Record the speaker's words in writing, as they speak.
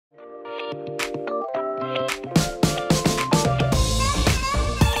Hi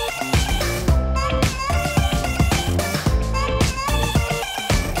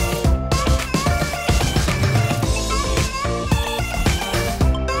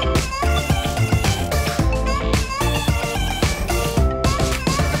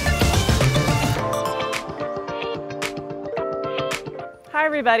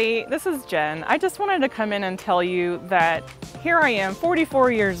everybody, this is Jen. I just wanted to come in and tell you that here I am,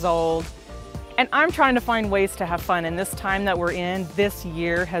 44 years old, and I'm trying to find ways to have fun, and this time that we're in, this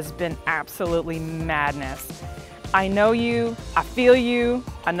year has been absolutely madness. I know you, I feel you,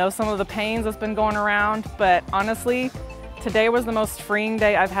 I know some of the pains that's been going around, but honestly, today was the most freeing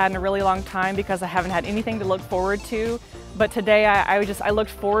day I've had in a really long time because I haven't had anything to look forward to. But today I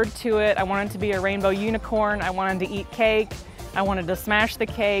looked forward to it. I wanted to be a rainbow unicorn. I wanted to eat cake. I wanted to smash the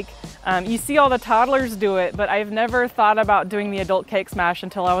cake. You see all the toddlers do it, but I've never thought about doing the adult cake smash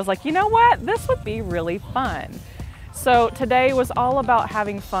until I was like, you know what? This would be really fun. So today was all about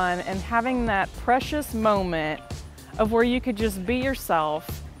having fun and having that precious moment of where you could just be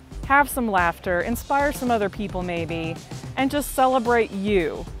yourself, have some laughter, inspire some other people maybe, and just celebrate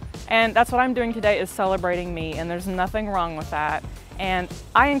you. And that's what I'm doing today, is celebrating me, and there's nothing wrong with that. And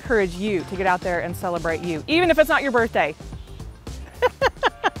I encourage you to get out there and celebrate you, even if it's not your birthday.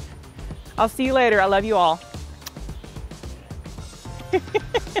 I'll see you later. I love you all.